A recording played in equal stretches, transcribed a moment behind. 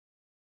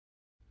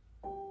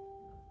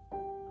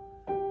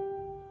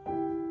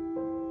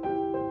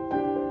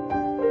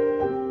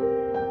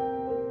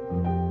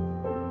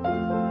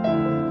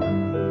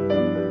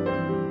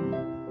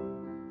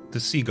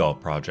Seagull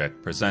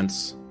Project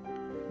presents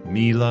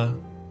Mila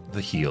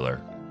the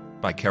Healer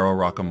by Carol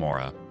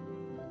Rocamora,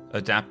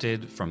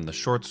 adapted from the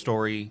short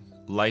story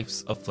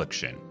Life's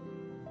Affliction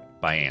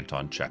by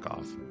Anton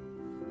Chekhov.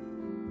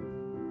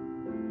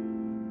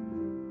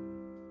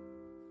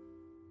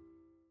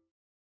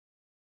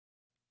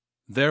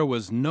 There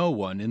was no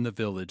one in the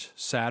village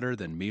sadder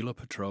than Mila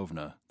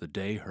Petrovna the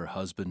day her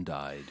husband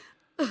died.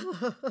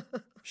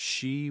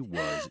 She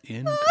was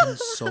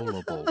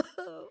inconsolable.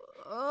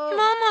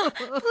 Mama,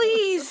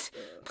 please,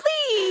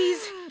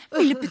 please.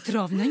 Mila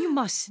Petrovna, you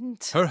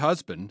mustn't. Her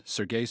husband,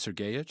 Sergei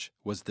Sergeyich,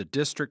 was the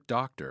district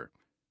doctor.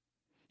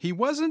 He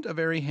wasn't a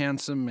very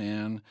handsome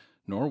man,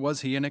 nor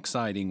was he an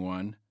exciting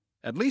one.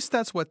 At least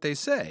that's what they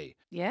say.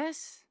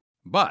 Yes?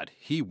 But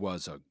he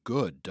was a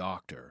good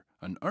doctor,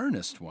 an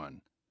earnest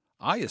one.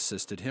 I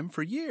assisted him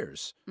for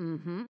years.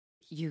 Mm-hmm.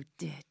 You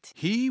did.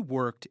 He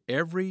worked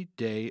every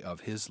day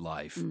of his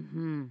life.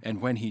 Mm-hmm.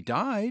 And when he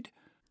died...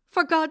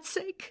 For God's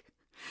sake,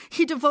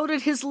 he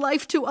devoted his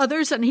life to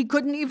others and he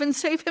couldn't even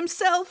save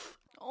himself.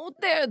 Oh,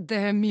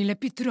 there, Mila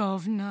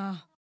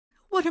Petrovna.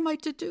 What am I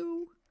to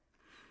do?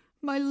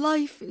 My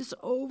life is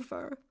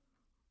over.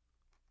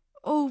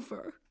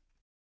 Over.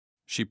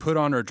 She put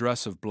on her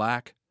dress of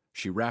black,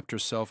 she wrapped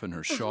herself in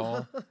her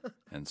shawl,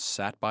 and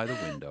sat by the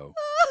window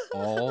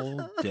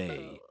all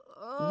day,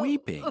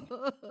 weeping.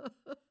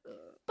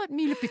 But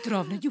Mila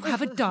Petrovna, you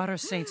have a daughter,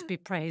 saints be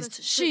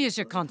praised. She is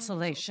your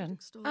consolation.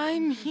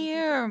 I'm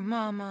here,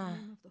 Mama.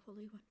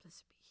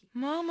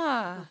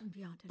 Mama.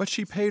 But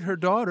she paid her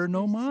daughter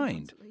no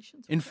mind.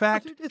 In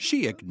fact,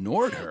 she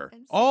ignored her.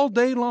 All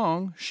day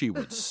long, she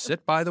would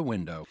sit by the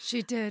window.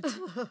 She did.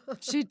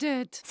 She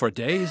did. For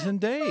days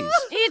and days.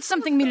 Eat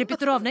something, Mila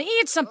Petrovna.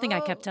 Eat something, I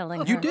kept telling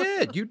her. You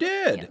did.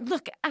 Yeah,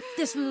 look at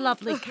this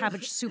lovely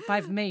cabbage soup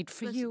I've made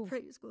for you.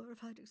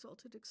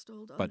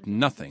 But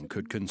nothing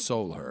could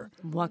console her.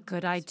 What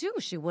could I do?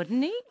 She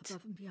wouldn't eat.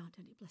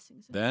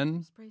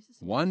 Then,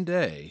 one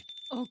day...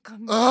 Oh,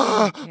 come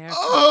on, careful.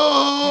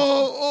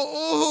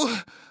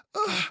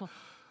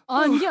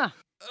 Anya!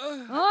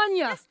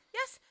 Anya!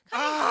 Yes.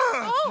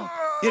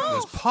 It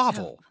was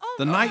Pavel,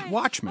 the night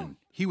watchman.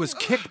 He was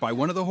kicked by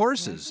one of the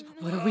horses.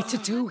 What are we to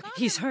do?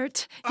 He's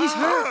hurt. He's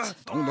hurt.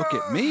 Don't look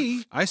at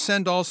me. I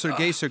send all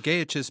Sergei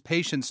Sergeyich's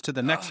patients to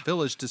the next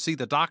village to see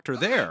the doctor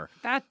there.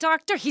 That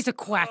doctor, he's a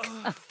quack,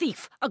 a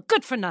thief, a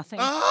good-for-nothing.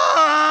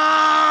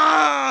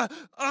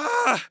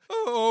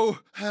 Oh,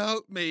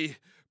 help me.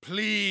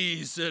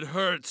 Please, it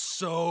hurts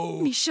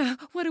so. Misha,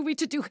 what are we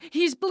to do?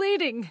 He's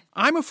bleeding.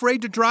 I'm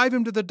afraid to drive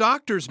him to the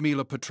doctor's,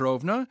 Mila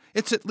Petrovna.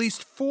 It's at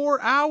least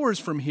 4 hours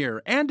from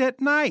here, and at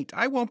night.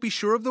 I won't be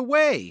sure of the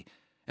way.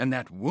 And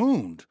that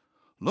wound,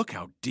 look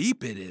how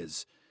deep it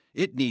is.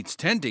 It needs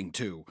tending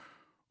to,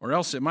 or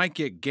else it might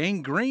get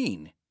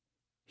gangrene.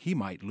 He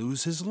might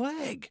lose his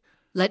leg.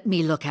 Let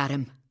me look at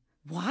him.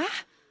 What?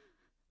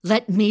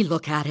 Let me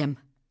look at him.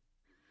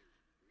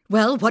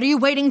 Well, what are you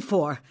waiting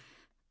for?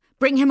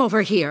 Bring him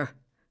over here.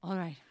 All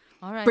right.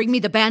 Bring me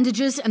the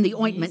bandages and the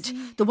ointment,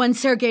 the one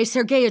Sergei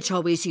Sergeyich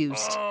always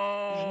used.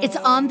 It's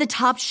on the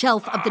top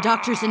shelf of the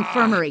doctor's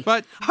infirmary.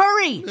 But...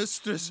 Hurry!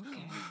 Mistress.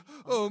 Okay.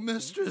 Oh,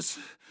 mistress.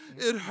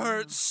 It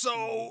hurts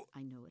so. I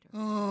know it hurts.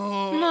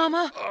 Oh.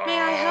 Mama, may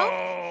I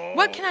help?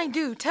 What can I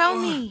do? Tell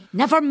me.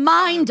 Never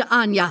mind,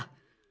 Anya.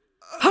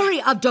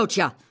 Hurry,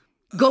 Avdotya.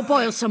 Go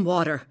boil some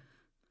water.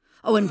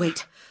 Oh, and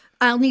wait.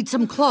 I'll need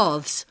some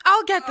cloths.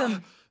 I'll get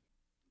them.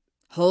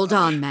 Hold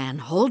on, man.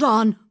 Hold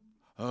on.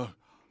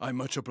 I'm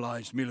much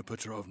obliged, Mila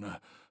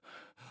Petrovna.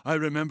 I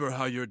remember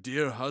how your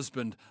dear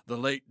husband, the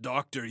late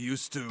doctor,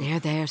 used to...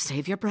 There.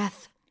 Save your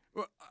breath.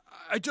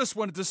 I just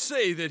wanted to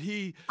say that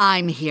he...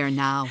 I'm here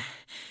now.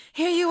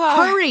 Here you are.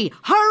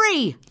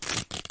 Hurry!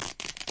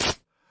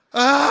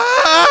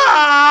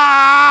 Ah!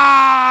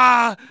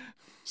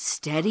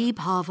 Steady,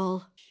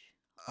 Pavel.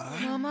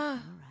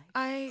 Mama,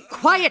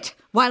 Quiet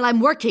while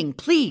I'm working,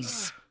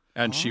 please.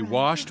 And she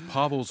washed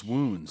Pavel's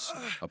wounds,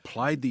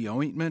 applied the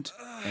ointment,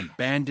 and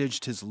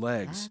bandaged his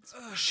legs.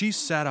 She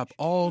sat up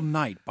all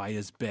night by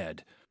his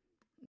bed.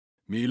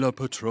 Mila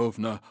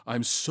Petrovna,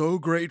 I'm so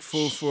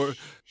grateful for...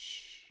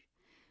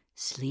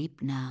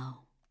 Sleep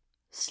now.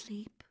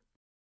 Sleep.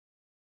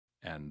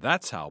 And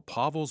that's how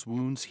Pavel's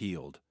wounds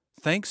healed,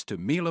 thanks to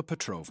Mila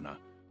Petrovna.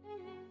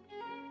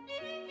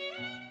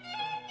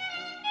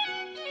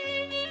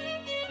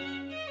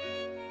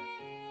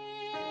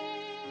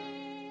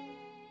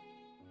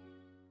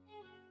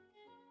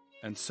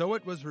 And so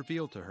it was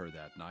revealed to her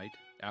that night,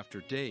 after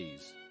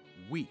days,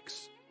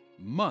 weeks,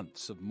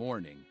 months of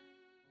mourning,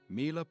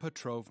 Mila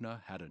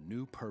Petrovna had a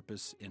new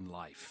purpose in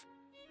life.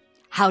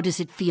 How does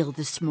it feel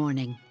this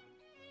morning?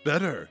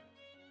 Better.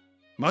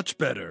 Much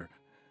better.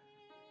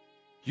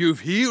 You've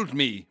healed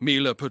me,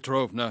 Mila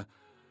Petrovna.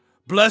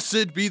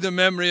 Blessed be the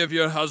memory of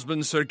your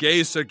husband,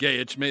 Sergei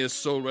Sergeyich. May his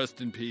soul rest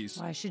in peace.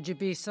 Why should you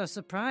be so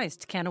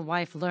surprised? Can a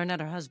wife learn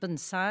at her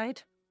husband's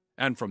side?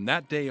 And from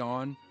that day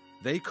on,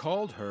 they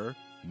called her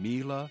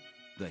Mila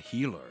the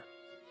Healer.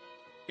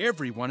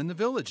 Everyone in the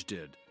village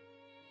did.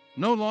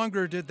 No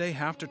longer did they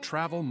have to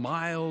travel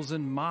miles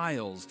and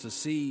miles to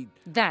see...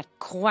 That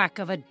quack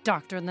of a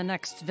doctor in the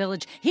next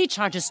village. He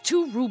charges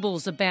 2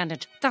 rubles a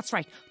bandage. That's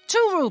right,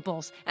 2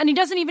 rubles. And he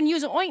doesn't even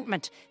use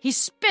ointment. He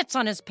spits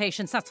on his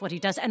patients, that's what he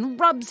does, and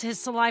rubs his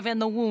saliva in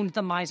the wound,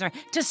 the miser,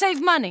 to save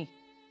money.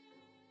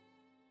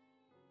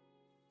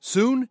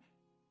 Soon,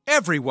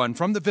 everyone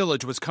from the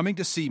village was coming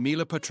to see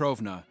Mila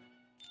Petrovna.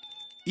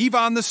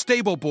 Ivan the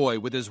stable boy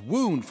with his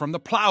wound from the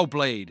plow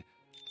blade.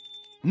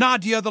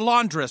 Nadia the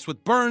laundress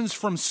with burns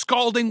from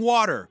scalding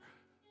water.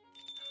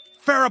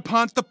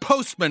 Farapont the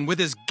postman with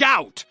his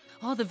gout.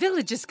 Oh, the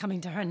village is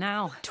coming to her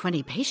now.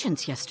 20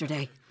 patients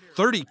yesterday.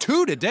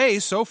 32 today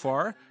so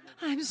far.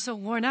 I'm so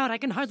worn out I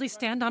can hardly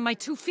stand on my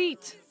 2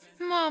 feet.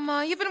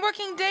 Mama, you've been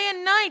working day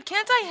and night.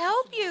 Can't I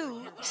help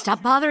you?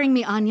 Stop bothering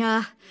me,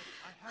 Anya.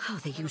 Oh,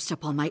 they used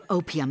up all my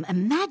opium.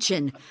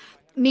 Imagine.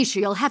 Misha,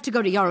 you'll have to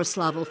go to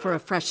Yaroslavl for a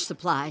fresh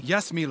supply.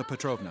 Yes, Mila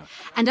Petrovna.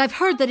 And I've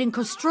heard that in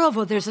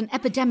Kostrovo there's an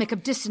epidemic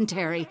of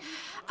dysentery.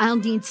 I'll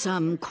need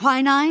some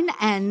quinine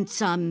and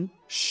some...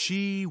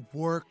 She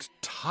worked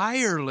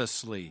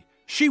tirelessly.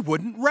 She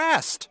wouldn't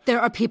rest. There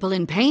are people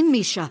in pain,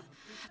 Misha.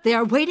 They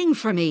are waiting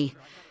for me.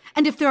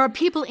 And if there are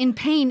people in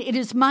pain, it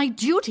is my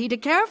duty to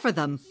care for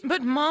them.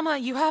 But, Mama,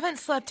 you haven't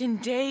slept in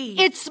days.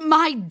 It's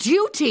my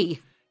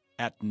duty.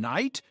 At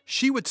night,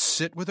 she would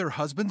sit with her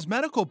husband's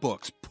medical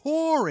books,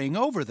 poring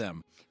over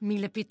them.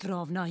 Mila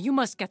Petrovna, you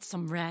must get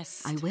some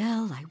rest. I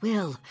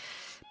will.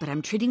 But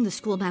I'm treating the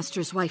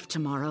schoolmaster's wife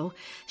tomorrow.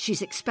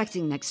 She's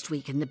expecting next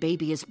week, and the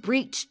baby is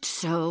breached,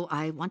 so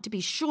I want to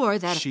be sure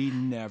that... She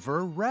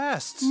never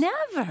rests.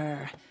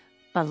 Never.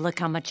 But look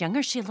how much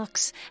younger she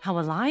looks. How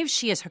alive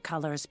she is. Her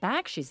color is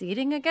back. She's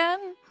eating again.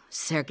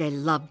 Sergei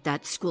loved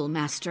that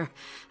schoolmaster.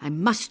 I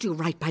must do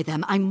right by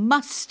them. I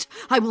must.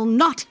 I will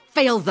not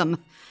fail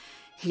them.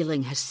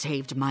 Healing has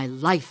saved my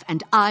life,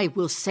 and I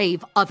will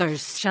save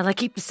others. Shall I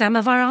keep the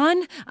samovar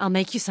on? I'll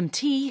make you some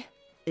tea.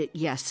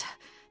 Yes.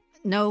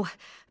 No,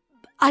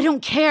 I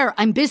don't care.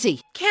 I'm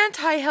busy.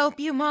 Can't I help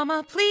you,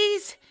 Mama,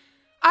 please?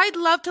 I'd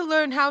love to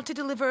learn how to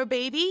deliver a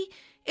baby.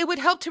 It would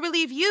help to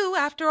relieve you.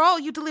 After all,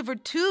 you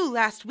delivered 2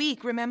 last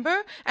week,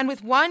 remember? And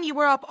with 1, you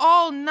were up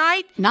all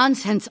night.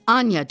 Nonsense,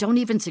 Anya. Don't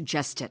even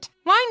suggest it.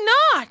 Why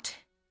not?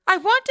 I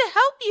want to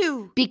help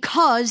you.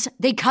 Because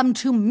they come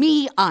to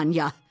me,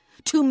 Anya.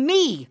 To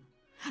me.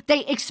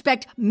 They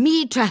expect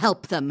me to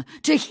help them,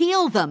 to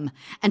heal them,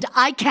 and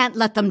I can't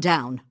let them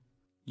down.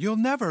 You'll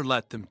never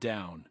let them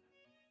down.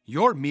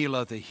 You're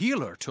Mila the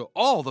Healer to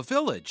all the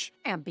village.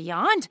 And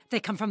beyond, they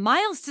come from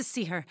miles to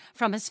see her,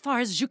 from as far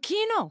as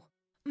Zhukino.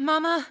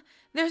 Mama,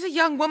 there's a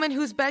young woman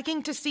who's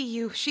begging to see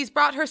you. She's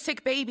brought her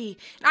sick baby.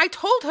 I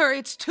told her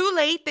it's too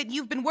late, that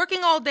you've been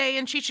working all day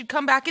and she should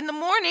come back in the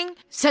morning.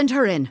 Send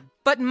her in.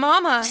 But,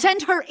 Mama...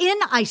 Send her in,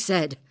 I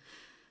said.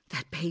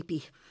 That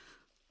baby...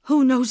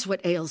 Who knows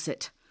what ails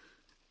it?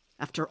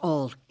 After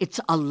all, it's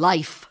a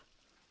life.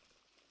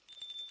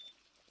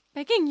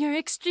 Begging your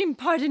extreme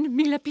pardon,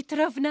 Mila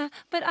Petrovna,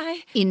 but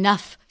I...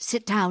 Enough.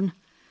 Sit down.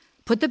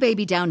 Put the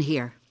baby down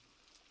here.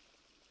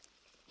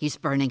 He's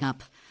burning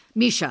up.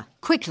 Misha,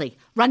 quickly,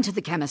 run to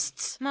the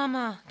chemist's.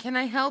 Mama, can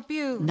I help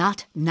you?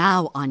 Not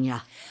now,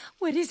 Anya.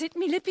 What is it,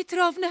 Mila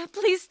Petrovna?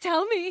 Please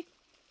tell me.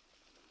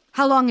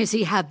 How long has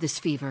he had this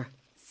fever?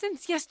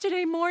 Since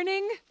yesterday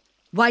morning.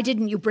 Why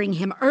didn't you bring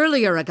him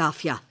earlier,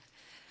 Agafya?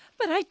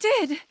 But I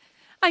did.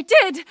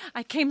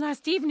 I came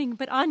last evening,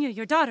 but Anya,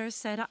 your daughter,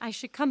 said I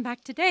should come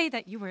back today,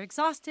 that you were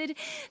exhausted,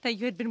 that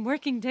you had been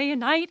working day and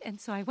night, and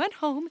so I went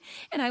home,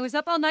 and I was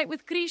up all night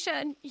with Grisha,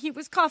 and he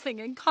was coughing,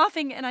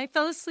 and I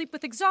fell asleep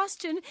with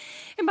exhaustion,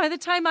 and by the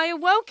time I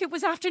awoke, it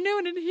was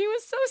afternoon, and he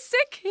was so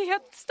sick, he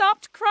had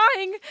stopped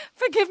crying.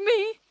 Forgive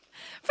me,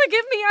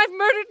 I've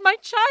murdered my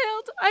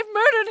child. I've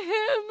murdered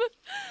him.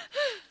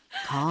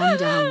 Calm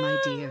down, my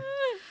dear.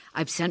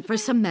 I've sent for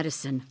some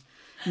medicine.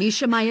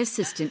 Misha, my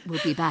assistant,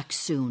 will be back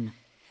soon.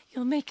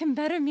 You'll make him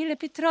better, Mila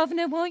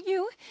Petrovna, won't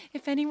you?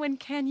 If anyone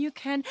can, you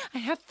can. I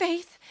have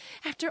faith.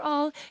 After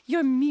all,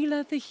 you're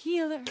Mila the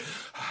Healer.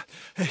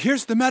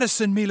 Here's the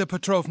medicine, Mila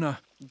Petrovna.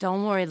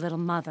 Don't worry, little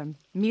mother.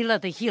 Mila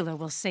the Healer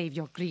will save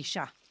your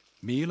Grisha.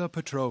 Mila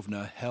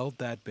Petrovna held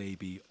that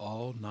baby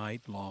all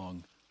night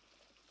long.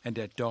 And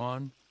at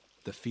dawn,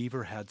 the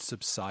fever had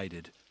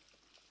subsided.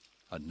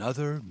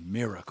 Another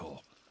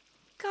miracle.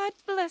 God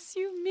bless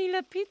you,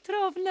 Mila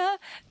Petrovna.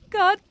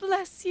 God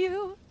bless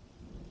you.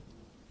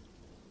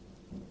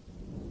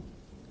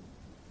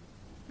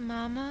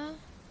 Mama?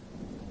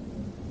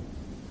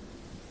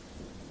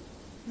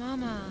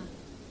 Mama,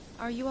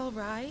 are you all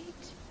right?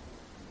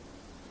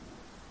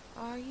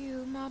 Are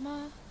you,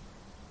 Mama?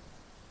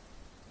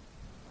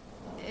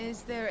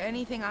 Is there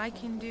anything I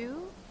can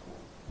do?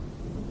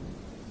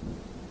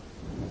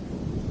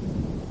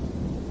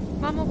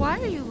 Mama, why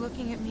are you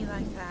looking at me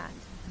like that?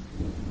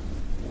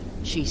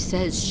 She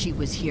says she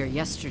was here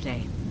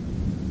yesterday.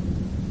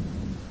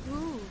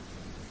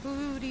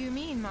 Who do you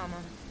mean, Mama?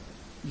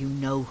 You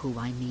know who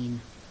I mean.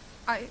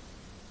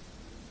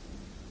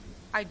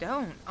 I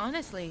don't,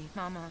 honestly,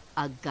 Mama.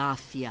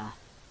 Agafya.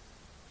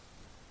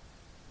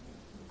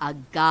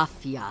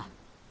 Agafia.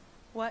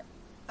 What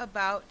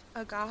about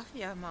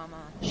Agafia,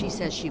 Mama? She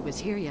says she was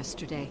here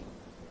yesterday.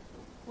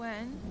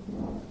 When?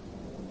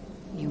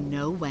 You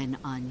know when,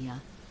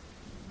 Anya.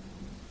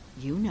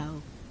 You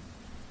know.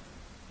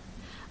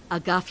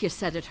 Agafia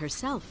said it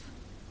herself.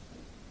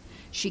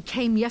 She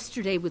came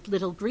yesterday with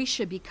little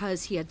Grisha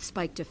because he had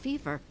spiked a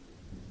fever.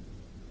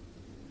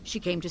 She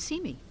came to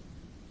see me,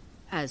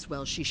 as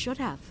well she should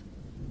have.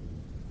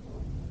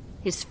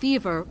 His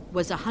fever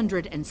was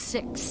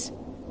 106.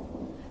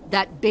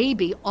 That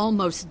baby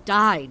almost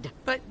died.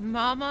 But,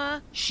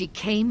 Mama... She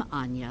came,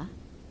 Anya.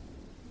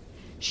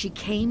 She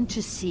came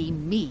to see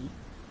me.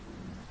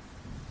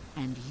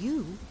 And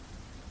you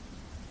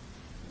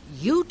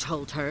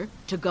told her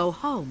to go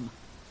home.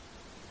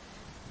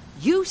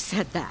 You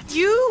said that.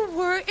 You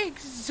were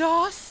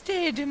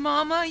exhausted,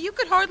 Mama. You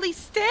could hardly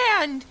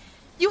stand.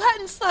 You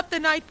hadn't slept the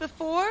night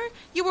before.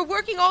 You were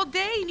working all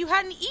day and you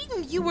hadn't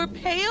eaten. You were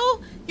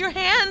pale. Your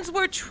hands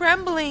were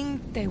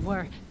trembling. They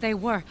were.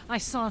 I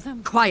saw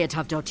them. Quiet,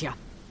 Avdotia.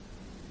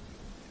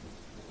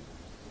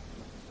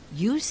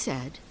 You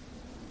said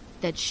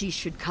that she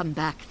should come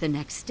back the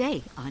next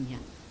day, Anya.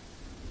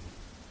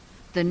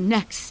 The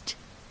next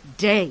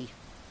day.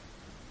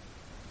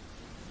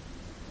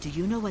 Do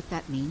you know what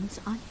that means,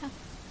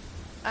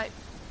 Anya?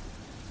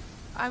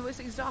 I was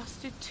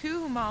exhausted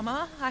too,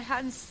 Mama. I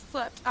hadn't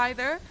slept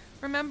either.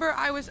 Remember,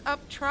 I was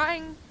up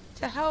trying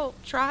to help,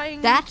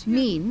 That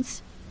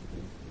means...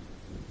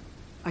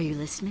 Are you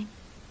listening?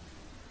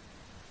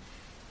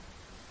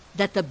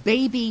 That the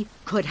baby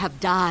could have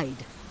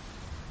died.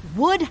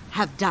 Would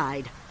have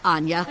died,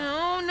 Anya.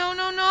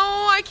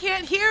 No, I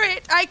can't hear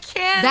it. I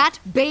can't. That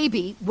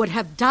baby would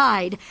have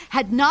died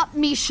had not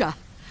Misha,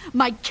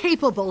 my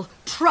capable,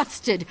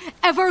 trusted,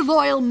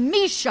 ever-loyal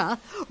Misha,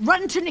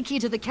 run to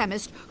Nikita the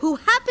chemist, who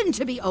happened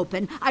to be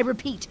open. I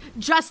repeat,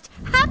 just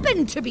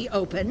happened to be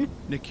open.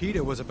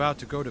 Nikita was about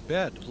to go to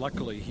bed.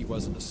 Luckily, he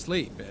wasn't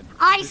asleep, and...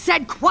 I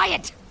said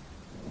quiet!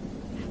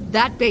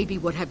 That baby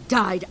would have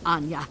died,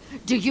 Anya.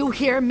 Do you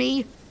hear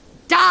me?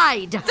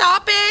 Died!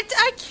 Stop it!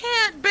 I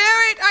can't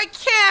bear it! I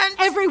can't!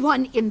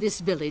 Everyone in this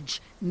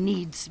village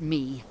needs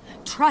me,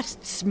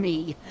 trusts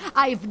me.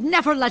 I've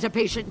never let a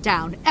patient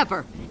down,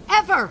 ever.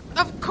 Ever!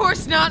 Of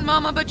course not,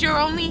 Mama, but you're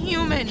only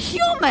human.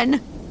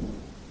 Human?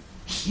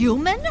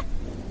 Human?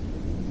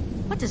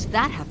 What does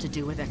that have to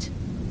do with it?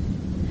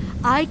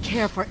 I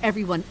care for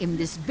everyone in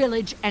this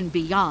village and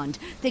beyond.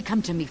 They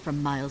come to me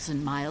from miles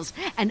and miles,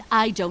 and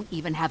I don't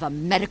even have a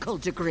medical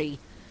degree.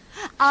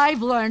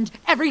 I've learned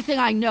everything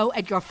I know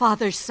at your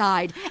father's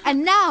side,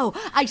 and now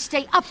I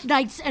stay up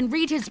nights and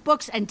read his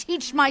books and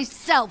teach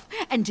myself.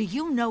 And do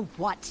you know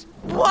what?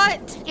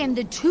 What? In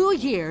the 2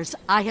 years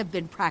I have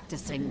been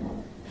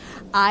practicing,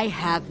 I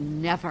have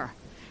never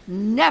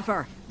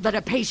let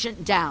a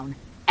patient down.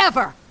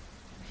 Ever.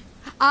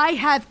 I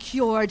have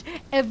cured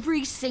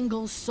every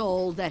single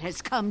soul that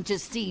has come to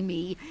see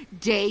me,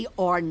 day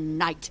or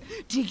night.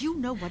 Do you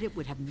know what it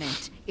would have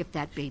meant if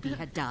that baby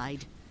had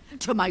died?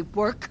 To my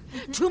work?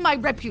 To my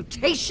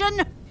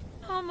reputation?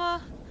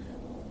 Mama,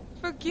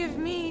 forgive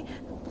me,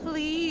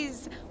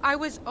 please. I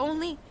was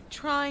only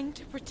trying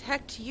to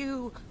protect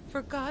you.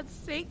 For God's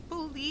sake,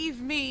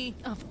 believe me.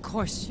 Of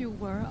course you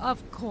were,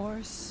 of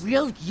course.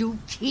 Will you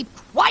keep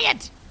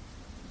quiet?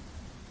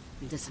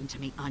 Listen to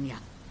me, Anya.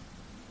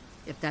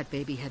 If that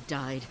baby had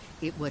died,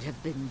 it would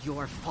have been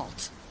your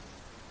fault.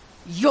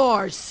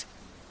 Yours!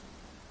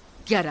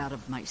 Get out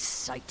of my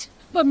sight.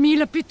 But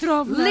Mila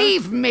Petrovna...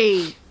 Leave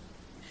me!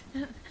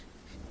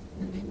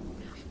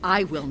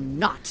 I will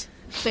not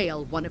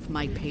fail one of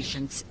my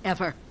patients,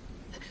 ever.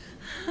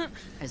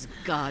 As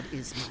God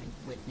is my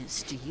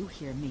witness. Do you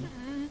hear me?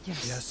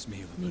 Yes,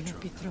 Mila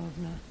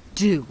Petrovna.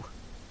 Do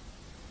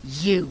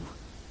you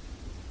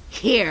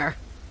hear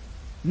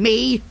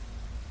me?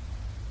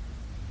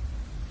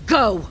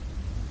 Go!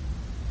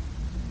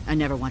 I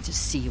never want to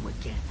see you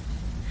again.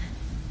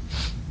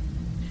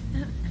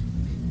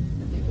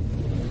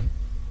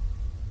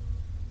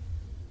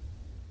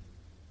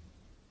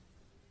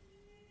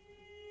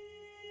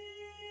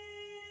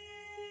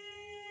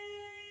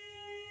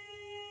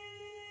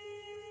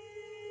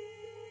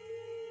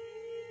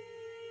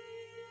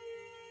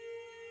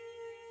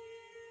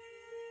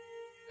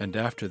 And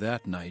after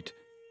that night,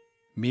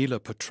 Mila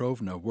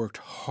Petrovna worked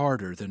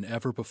harder than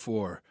ever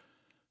before.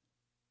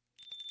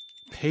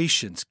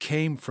 Patients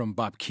came from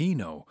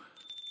Babkino,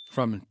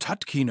 from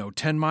Tutkino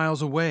 10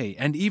 miles away,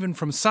 and even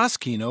from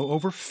Saskino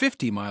over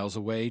 50 miles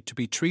away to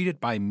be treated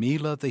by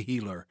Mila the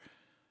Healer.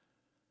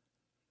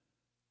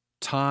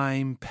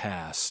 Time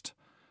passed.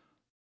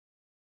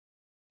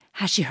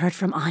 Has she heard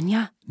from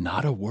Anya?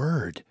 Not a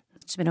word.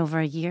 It's been over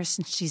a year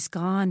since she's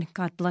gone.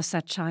 God bless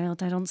that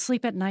child. I don't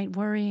sleep at night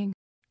worrying.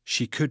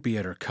 She could be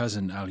at her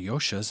cousin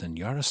Alyosha's in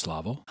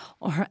Yaroslavl.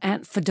 Or her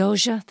Aunt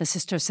Fedosia, the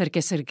sister of Sergei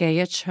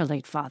Sergeyich, her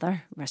late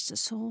father. Rest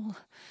his soul.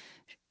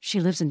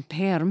 She lives in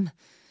Perm.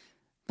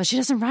 But she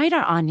doesn't write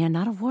our Anya,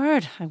 not a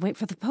word. I wait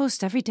for the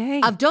post every day.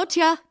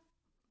 Avdotia,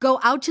 go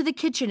out to the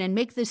kitchen and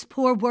make this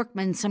poor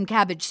workman some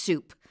cabbage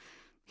soup.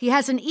 He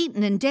hasn't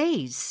eaten in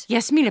days.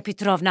 Yes, Mila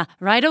Petrovna,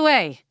 right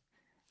away.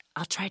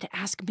 I'll try to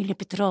ask Mila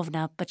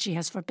Petrovna, but she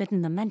has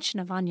forbidden the mention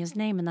of Anya's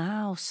name in the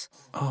house.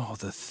 Oh,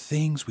 the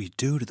things we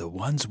do to the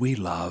ones we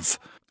love.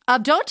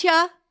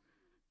 Avdotya!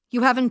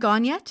 You haven't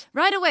gone yet?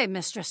 Right away,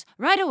 mistress,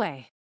 right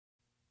away.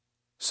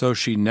 So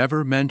she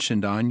never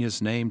mentioned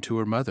Anya's name to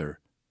her mother.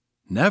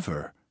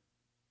 Never.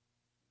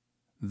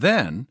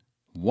 Then,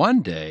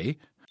 one day...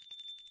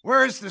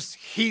 Where is this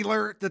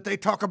healer that they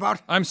talk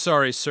about? I'm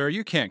sorry, sir,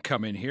 you can't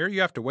come in here.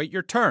 You have to wait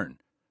your turn.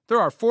 There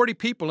are 40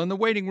 people in the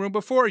waiting room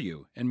before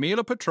you, and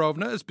Mila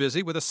Petrovna is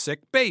busy with a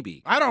sick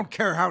baby. I don't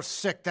care how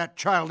sick that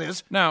child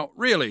is. Now,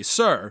 really,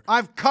 sir...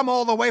 I've come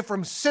all the way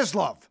from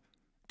Sislov.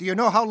 Do you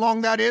know how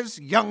long that is,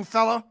 young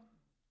fella?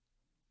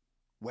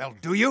 Well,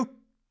 do you?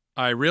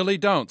 I really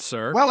don't,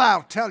 sir. Well,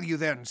 I'll tell you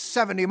then,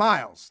 70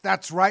 miles.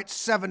 That's right,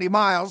 70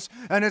 miles,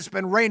 and it's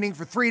been raining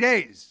for 3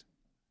 days.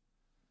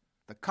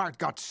 The cart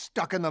got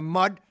stuck in the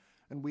mud,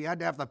 and we had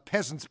to have the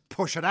peasants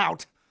push it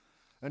out.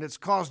 And it's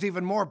caused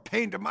even more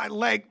pain to my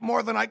leg,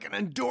 more than I can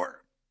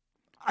endure.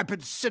 I've been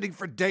sitting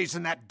for days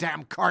in that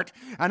damn cart,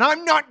 and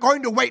I'm not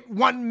going to wait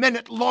 1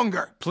 minute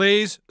longer.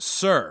 Please,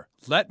 sir,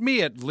 let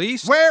me at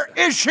least... Where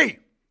is she?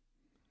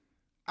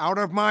 Out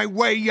of my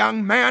way,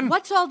 young man.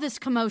 What's all this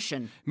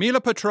commotion?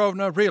 Mila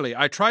Petrovna, really,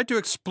 I tried to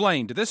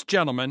explain to this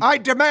gentleman... I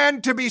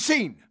demand to be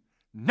seen.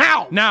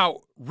 Now! Now,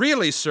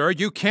 really, sir,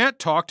 you can't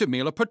talk to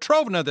Mila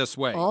Petrovna this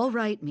way. All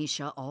right,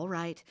 Misha, all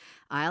right.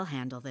 I'll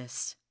handle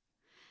this.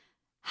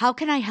 How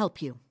can I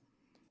help you?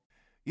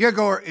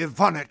 Yegor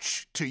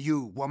Ivanich to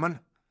you, woman.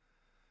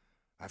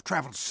 I've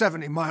traveled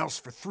 70 miles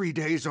for 3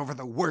 days over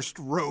the worst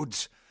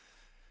roads,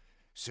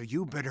 so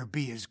you better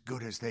be as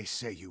good as they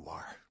say you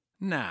are.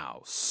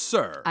 Now,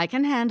 sir... I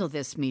can handle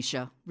this,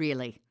 Misha,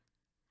 really.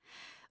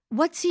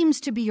 What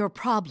seems to be your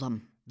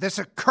problem? This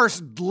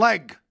accursed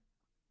leg.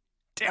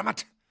 Damn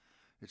it.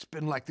 It's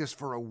been like this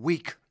for a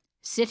week.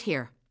 Sit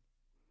here.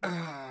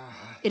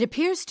 It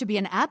appears to be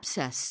an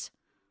abscess.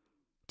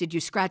 Did you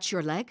scratch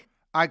your leg?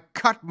 I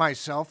cut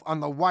myself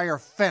on the wire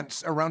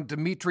fence around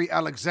Dmitri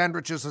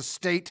Alexandrich's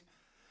estate,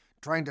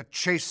 trying to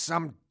chase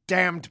some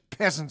damned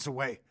peasants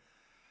away.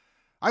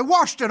 I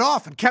washed it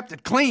off and kept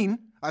it clean.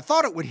 I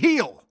thought it would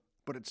heal,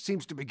 but it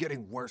seems to be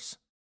getting worse.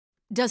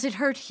 Does it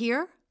hurt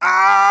here?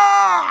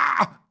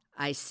 Ah!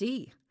 I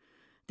see.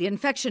 The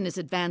infection is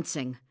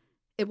advancing.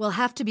 It will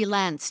have to be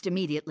lanced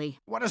immediately.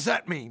 What does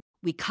that mean?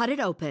 We cut it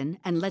open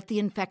and let the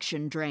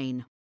infection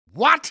drain.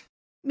 What?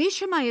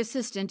 Misha, my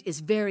assistant,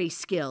 is very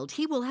skilled.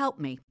 He will help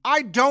me.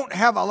 I don't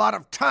have a lot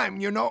of time,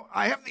 you know.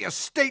 I have the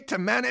estate to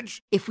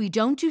manage. If we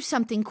don't do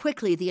something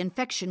quickly, the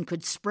infection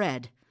could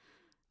spread.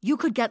 You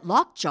could get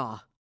lockjaw.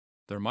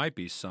 There might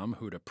be some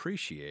who'd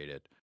appreciate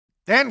it.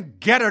 Then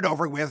get it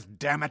over with,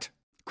 damn it.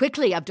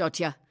 Quickly,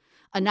 Avdotya.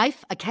 A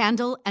knife, a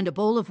candle, and a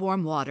bowl of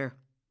warm water.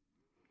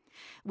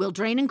 We'll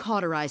drain and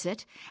cauterize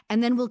it,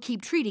 and then we'll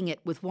keep treating it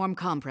with warm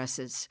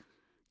compresses.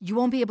 You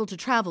won't be able to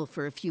travel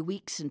for a few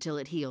weeks until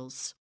it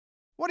heals.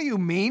 What do you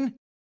mean?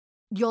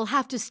 You'll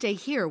have to stay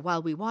here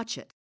while we watch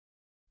it.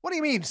 What do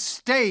you mean,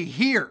 stay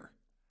here?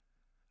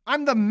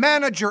 I'm the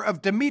manager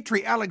of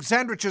Dmitri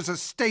Alexandrich's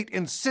estate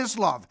in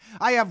Sislov.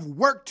 I have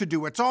work to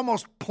do. It's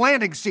almost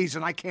planting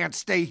season. I can't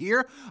stay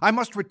here. I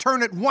must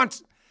return at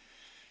once.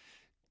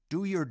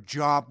 Do your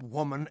job,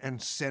 woman,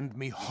 and send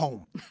me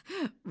home.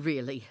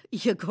 Really,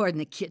 Yegor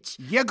Nikitch.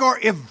 Yegor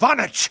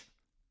Ivanich!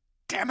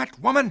 Damn it,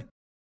 woman!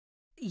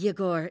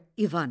 Yegor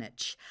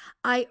Ivanich,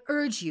 I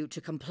urge you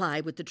to comply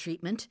with the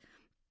treatment.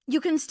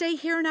 You can stay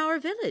here in our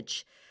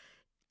village.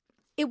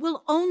 It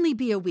will only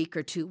be a week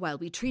or two while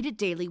we treat it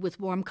daily with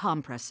warm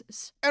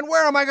compresses. And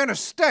where am I going to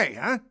stay,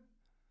 huh?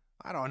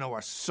 I don't know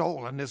a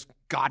soul in this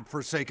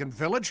godforsaken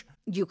village.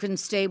 You can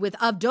stay with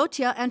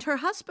Avdotya and her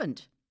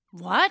husband.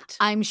 What?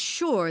 I'm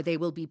sure they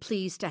will be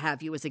pleased to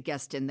have you as a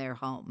guest in their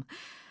home.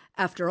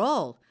 After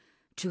all,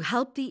 to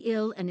help the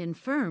ill and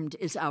infirmed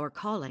is our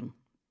calling.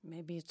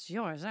 Maybe it's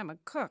yours. I'm a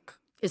cook.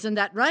 Isn't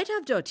that right,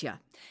 Avdotya?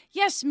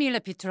 Yes,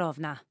 Mila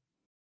Petrovna.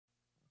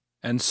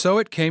 And so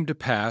it came to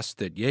pass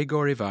that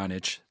Yegor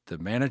Ivanich, the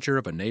manager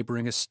of a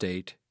neighboring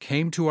estate,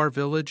 came to our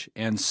village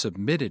and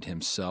submitted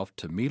himself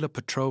to Mila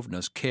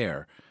Petrovna's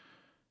care.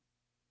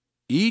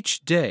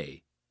 Each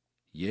day,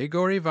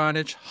 Yegor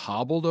Ivanich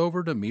hobbled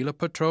over to Mila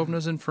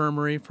Petrovna's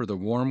infirmary for the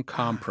warm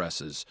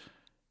compresses.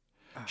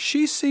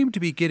 She seemed to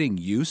be getting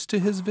used to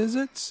his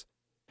visits.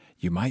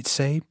 You might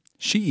say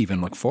she even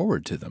looked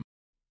forward to them.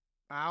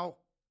 Ow.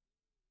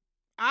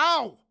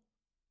 Ow!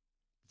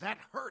 That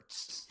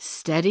hurts.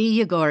 Steady,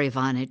 Yegor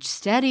Ivanich,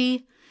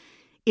 steady.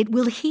 It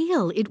will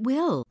heal, it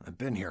will. I've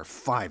been here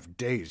 5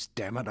 days,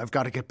 damn it. I've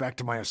got to get back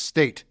to my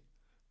estate.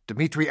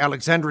 Dmitri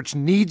Alexandrich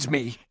needs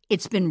me.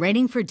 It's been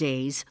raining for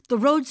days. The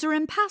roads are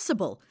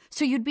impassable,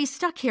 so you'd be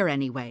stuck here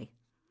anyway.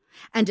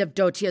 And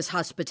Avdotya's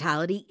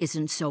hospitality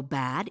isn't so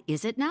bad,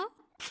 is it now?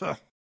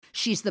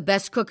 She's the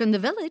best cook in the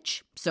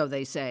village, so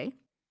they say.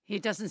 He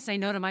doesn't say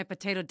no to my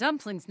potato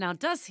dumplings now,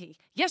 does he?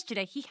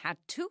 Yesterday he had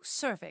 2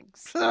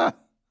 servings.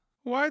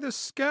 Why the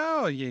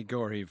scowl,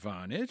 Yegor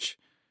Ivanich?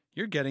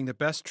 You're getting the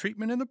best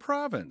treatment in the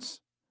province.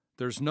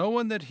 There's no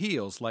one that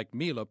heals like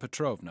Mila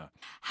Petrovna.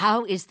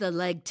 How is the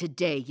leg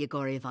today,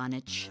 Yegor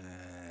Ivanitch?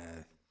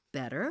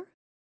 Better?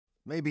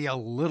 Maybe a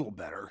little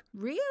better.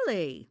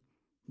 Really?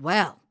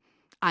 Well,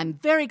 I'm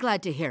very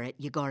glad to hear it,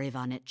 Yegor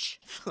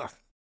Ivanitch.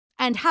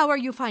 And how are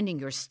you finding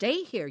your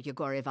stay here,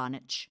 Yegor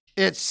Ivanitch?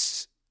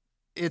 It's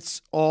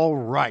all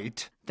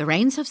right. The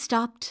rains have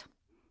stopped.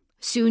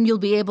 Soon you'll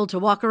be able to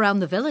walk around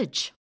the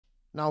village.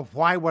 Now,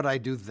 why would I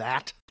do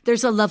that?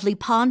 There's a lovely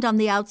pond on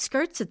the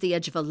outskirts at the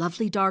edge of a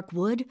lovely dark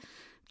wood.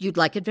 You'd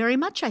like it very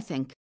much, I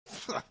think.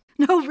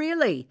 No,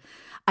 really.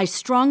 I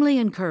strongly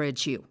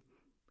encourage you.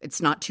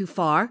 It's not too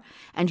far,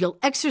 and you'll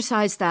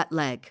exercise that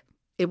leg.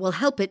 It will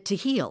help it to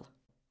heal.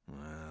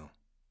 Well,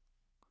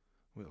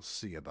 we'll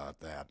see about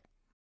that.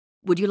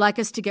 Would you like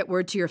us to get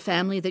word to your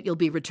family that you'll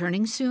be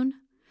returning soon?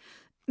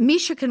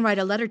 Misha can write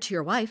a letter to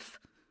your wife.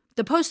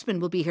 The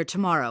postman will be here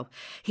tomorrow.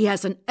 He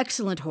has an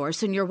excellent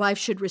horse, and your wife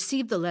should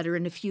receive the letter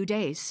in a few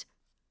days.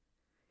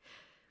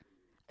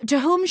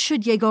 To whom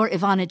should Yegor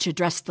Ivanitch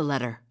address the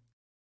letter?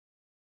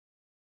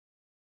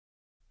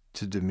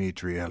 To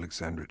Dmitri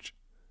Alexandrovich.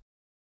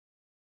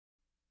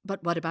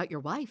 But what about your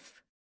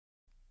wife?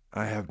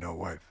 I have no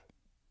wife.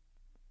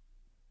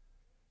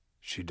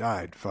 She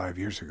died 5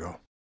 years ago.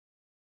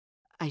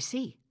 I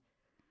see.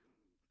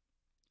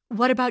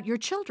 What about your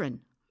children?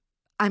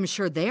 I'm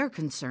sure they're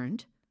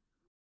concerned.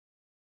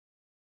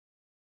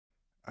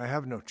 I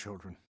have no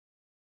children.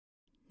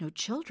 No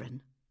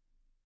children?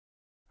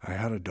 I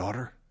had a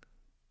daughter.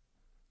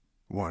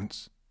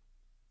 Once.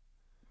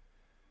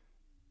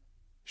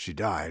 She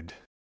died.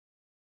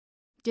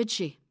 Did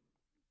she?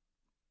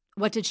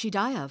 What did she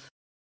die of?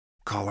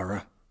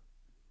 Cholera.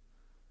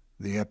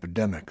 The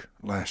epidemic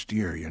last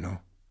year, you know.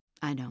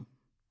 I know.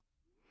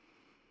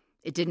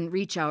 It didn't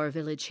reach our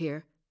village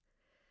here.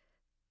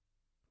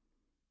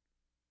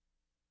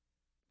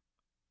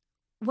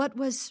 What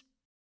was...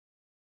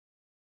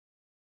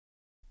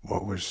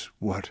 What was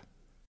what?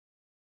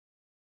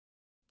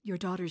 Your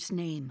daughter's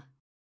name.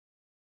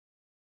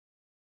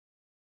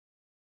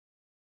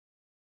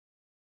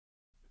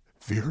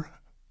 Vera?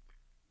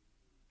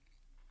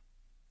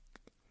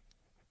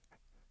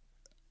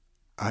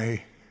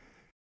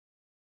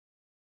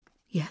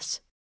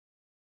 Yes.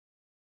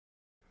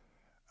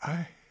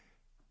 I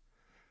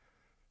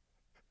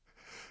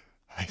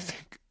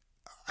think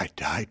I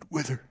died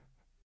with her.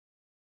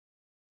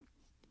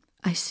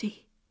 I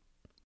see.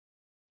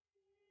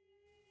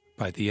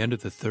 By the end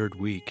of the 3rd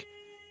week,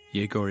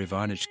 Yegor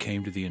Ivanitch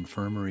came to the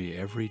infirmary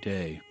every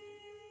day,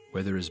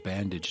 whether his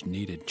bandage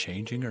needed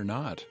changing or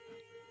not.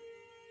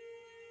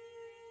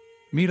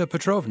 Mila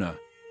Petrovna!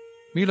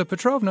 Mila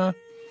Petrovna!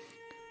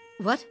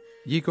 What?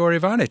 Yegor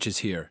Ivanitch is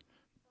here.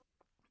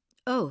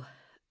 Oh,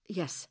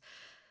 yes.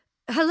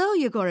 Hello,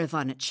 Yegor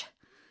Ivanitch.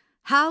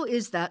 How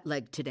is that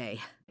leg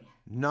today?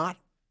 Not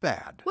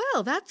bad.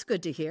 Well, that's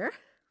good to hear.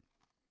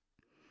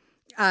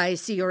 I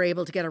see you're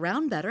able to get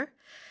around better.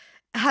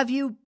 Have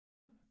you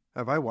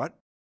Have I what?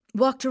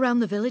 walked around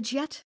the village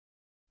yet?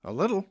 A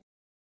little.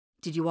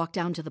 Did you walk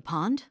down to the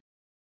pond?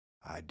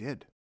 I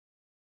did.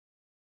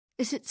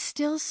 Is it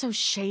still so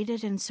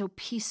shaded and so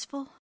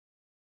peaceful?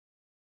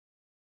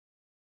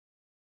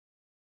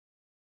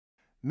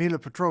 Mila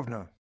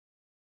Petrovna,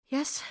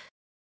 Yes?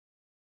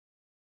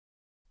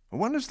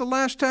 when is the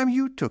last time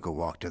you took a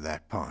walk to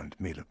that pond,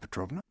 Mila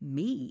Petrovna?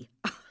 Me?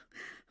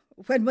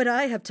 When would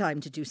I have time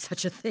to do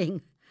such a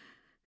thing?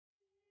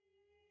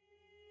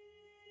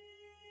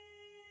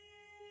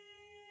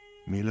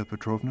 Mila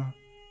Petrovna?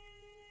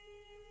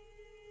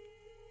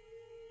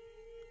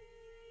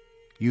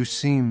 You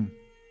seem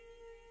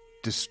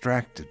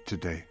distracted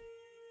today.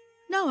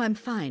 No, I'm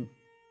fine.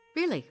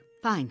 Really,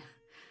 fine.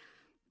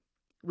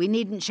 We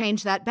needn't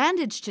change that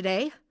bandage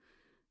today.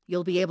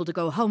 You'll be able to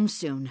go home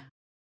soon.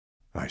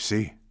 I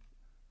see.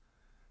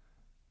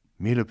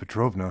 Mila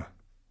Petrovna,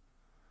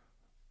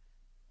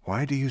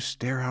 why do you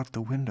stare out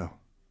the window?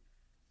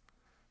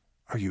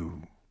 Are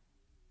you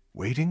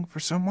waiting for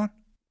someone?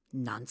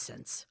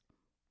 Nonsense.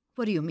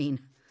 What do you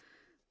mean?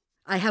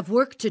 I have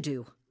work to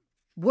do.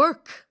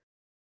 Work!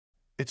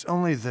 It's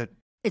only that...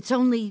 It's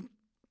only...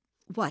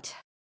 what?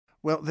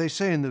 Well, they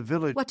say in the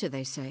village... What do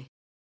they say?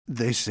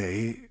 They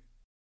say...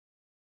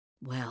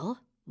 Well,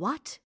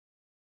 what?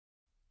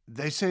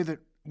 They say that,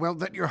 well,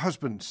 that your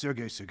husband,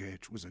 Sergei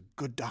Sergeyevich, was a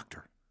good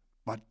doctor.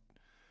 But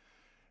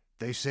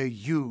they say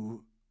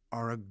you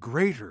are a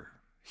greater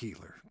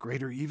healer,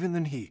 greater even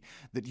than he,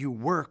 that you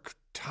work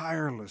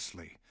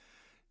tirelessly,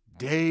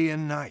 day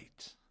and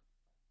night,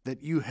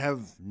 that you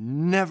have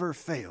never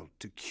failed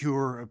to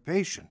cure a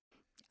patient.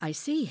 I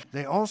see.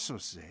 They also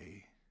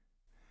say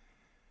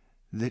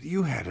that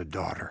you had a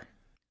daughter.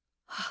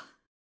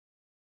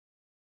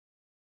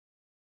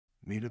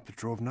 Mila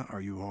Petrovna, are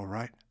you all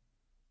right?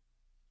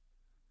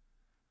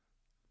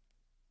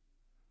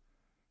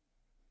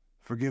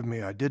 Forgive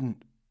me, I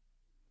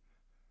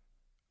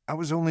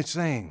was only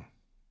saying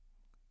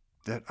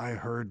that I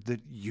heard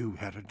that you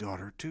had a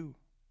daughter too.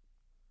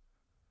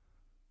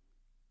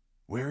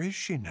 Where is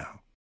she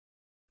now?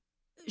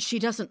 She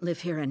doesn't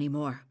live here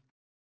anymore.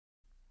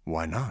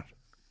 Why not?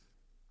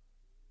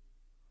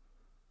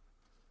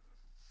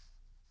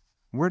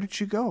 Where did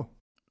she go?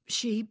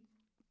 She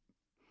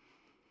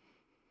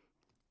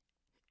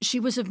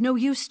was of no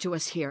use to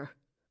us here.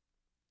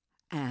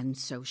 And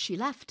so she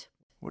left.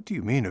 What do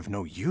you mean of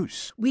no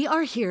use? We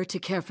are here to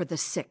care for the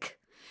sick.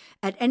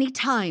 At any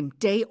time,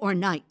 day or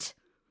night.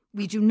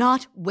 We do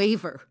not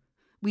waver.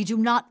 We do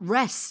not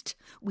rest.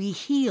 We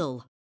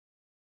heal.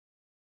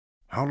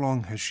 How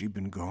long has she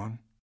been gone?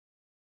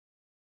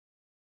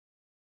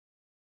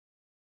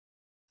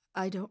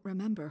 I don't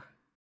remember.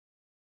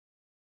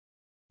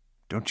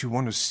 Don't you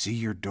want to see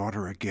your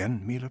daughter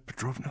again, Mila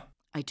Petrovna?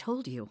 I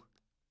told you.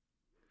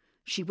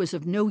 She was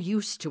of no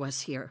use to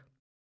us here.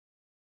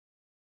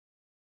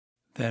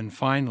 Then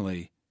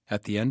finally,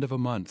 at the end of a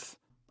month,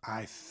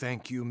 I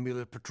thank you,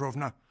 Mila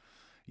Petrovna.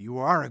 You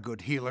are a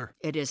good healer.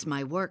 It is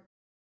my work.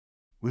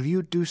 Will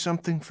you do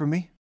something for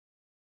me?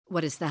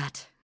 What is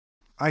that?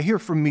 I hear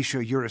from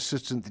Misha, your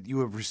assistant, that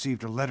you have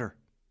received a letter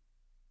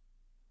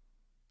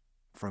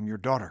from your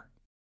daughter.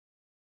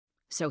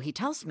 So he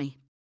tells me.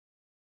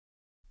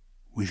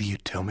 Will you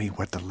tell me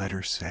what the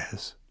letter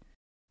says?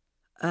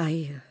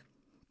 I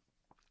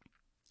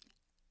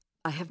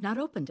have not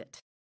opened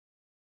it.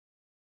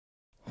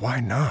 Why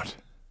not?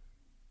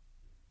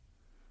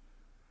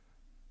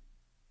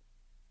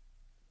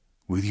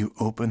 Will you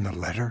open the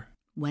letter?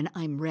 When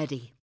I'm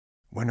ready.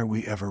 When are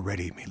we ever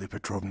ready, Mila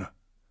Petrovna?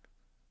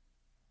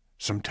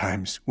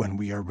 Sometimes when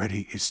we are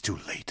ready, it's too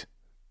late.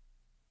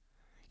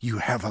 You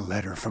have a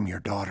letter from your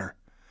daughter.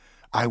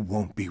 I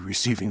won't be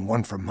receiving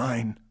one from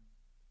mine.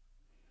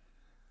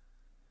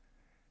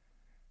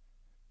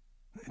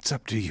 It's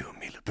up to you,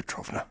 Mila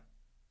Petrovna.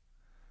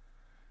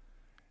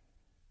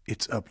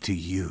 It's up to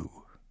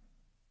you.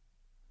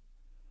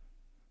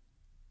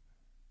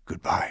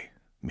 Goodbye,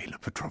 Mila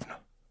Petrovna.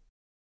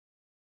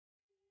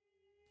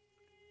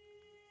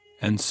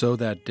 and so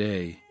that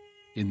day,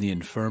 in the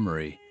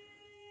infirmary,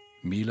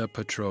 Mila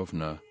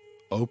Petrovna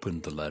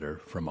opened the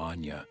letter from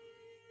Anya.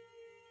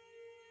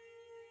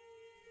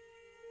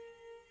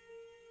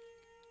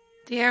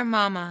 Dear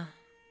Mama,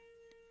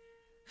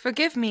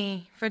 forgive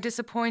me for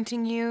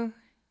disappointing you,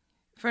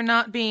 for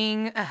not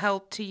being a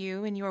help to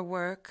you in your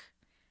work.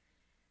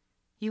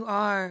 You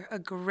are a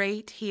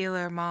great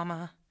healer,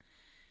 Mama,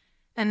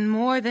 and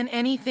more than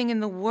anything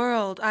in the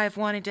world, I've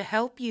wanted to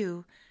help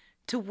you,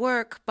 to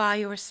work by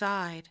your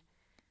side.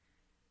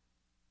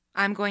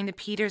 I'm going to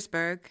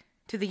Petersburg,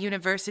 to the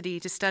university,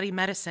 to study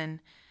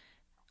medicine.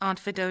 Aunt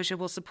Fedosia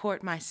will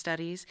support my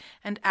studies,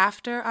 and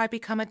after I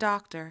become a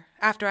doctor,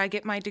 after I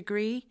get my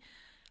degree,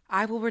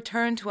 I will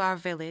return to our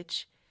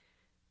village.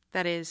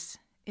 That is,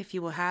 if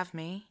you will have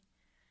me.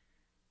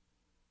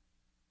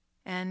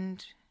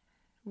 And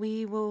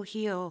we will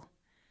heal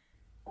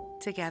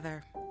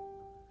together.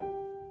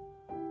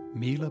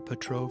 Mila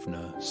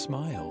Petrovna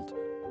smiled.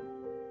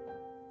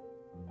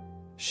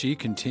 She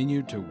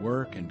continued to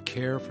work and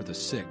care for the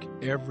sick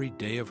every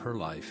day of her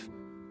life.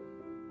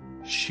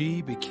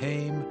 She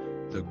became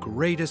the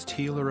greatest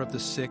healer of the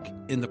sick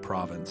in the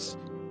province.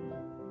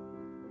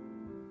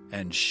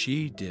 And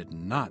she did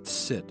not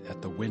sit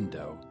at the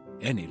window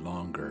any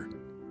longer.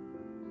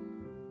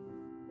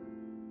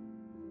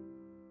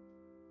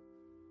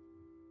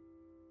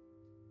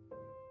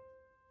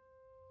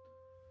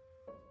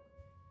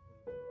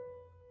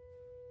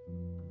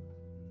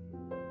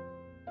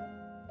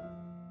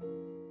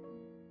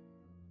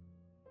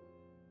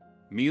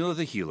 Mila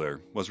the Healer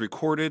was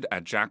recorded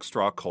at Jack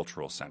Straw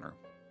Cultural Center.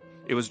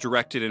 It was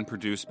directed and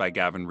produced by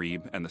Gavin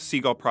Reub and the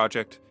Seagull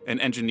Project and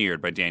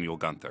engineered by Daniel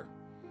Gunther.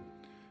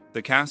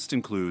 The cast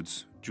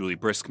includes Julie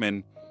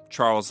Briskman,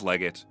 Charles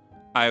Leggett,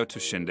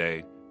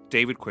 Tushinde,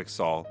 David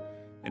Quicksall,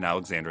 and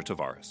Alexandra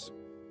Tavares.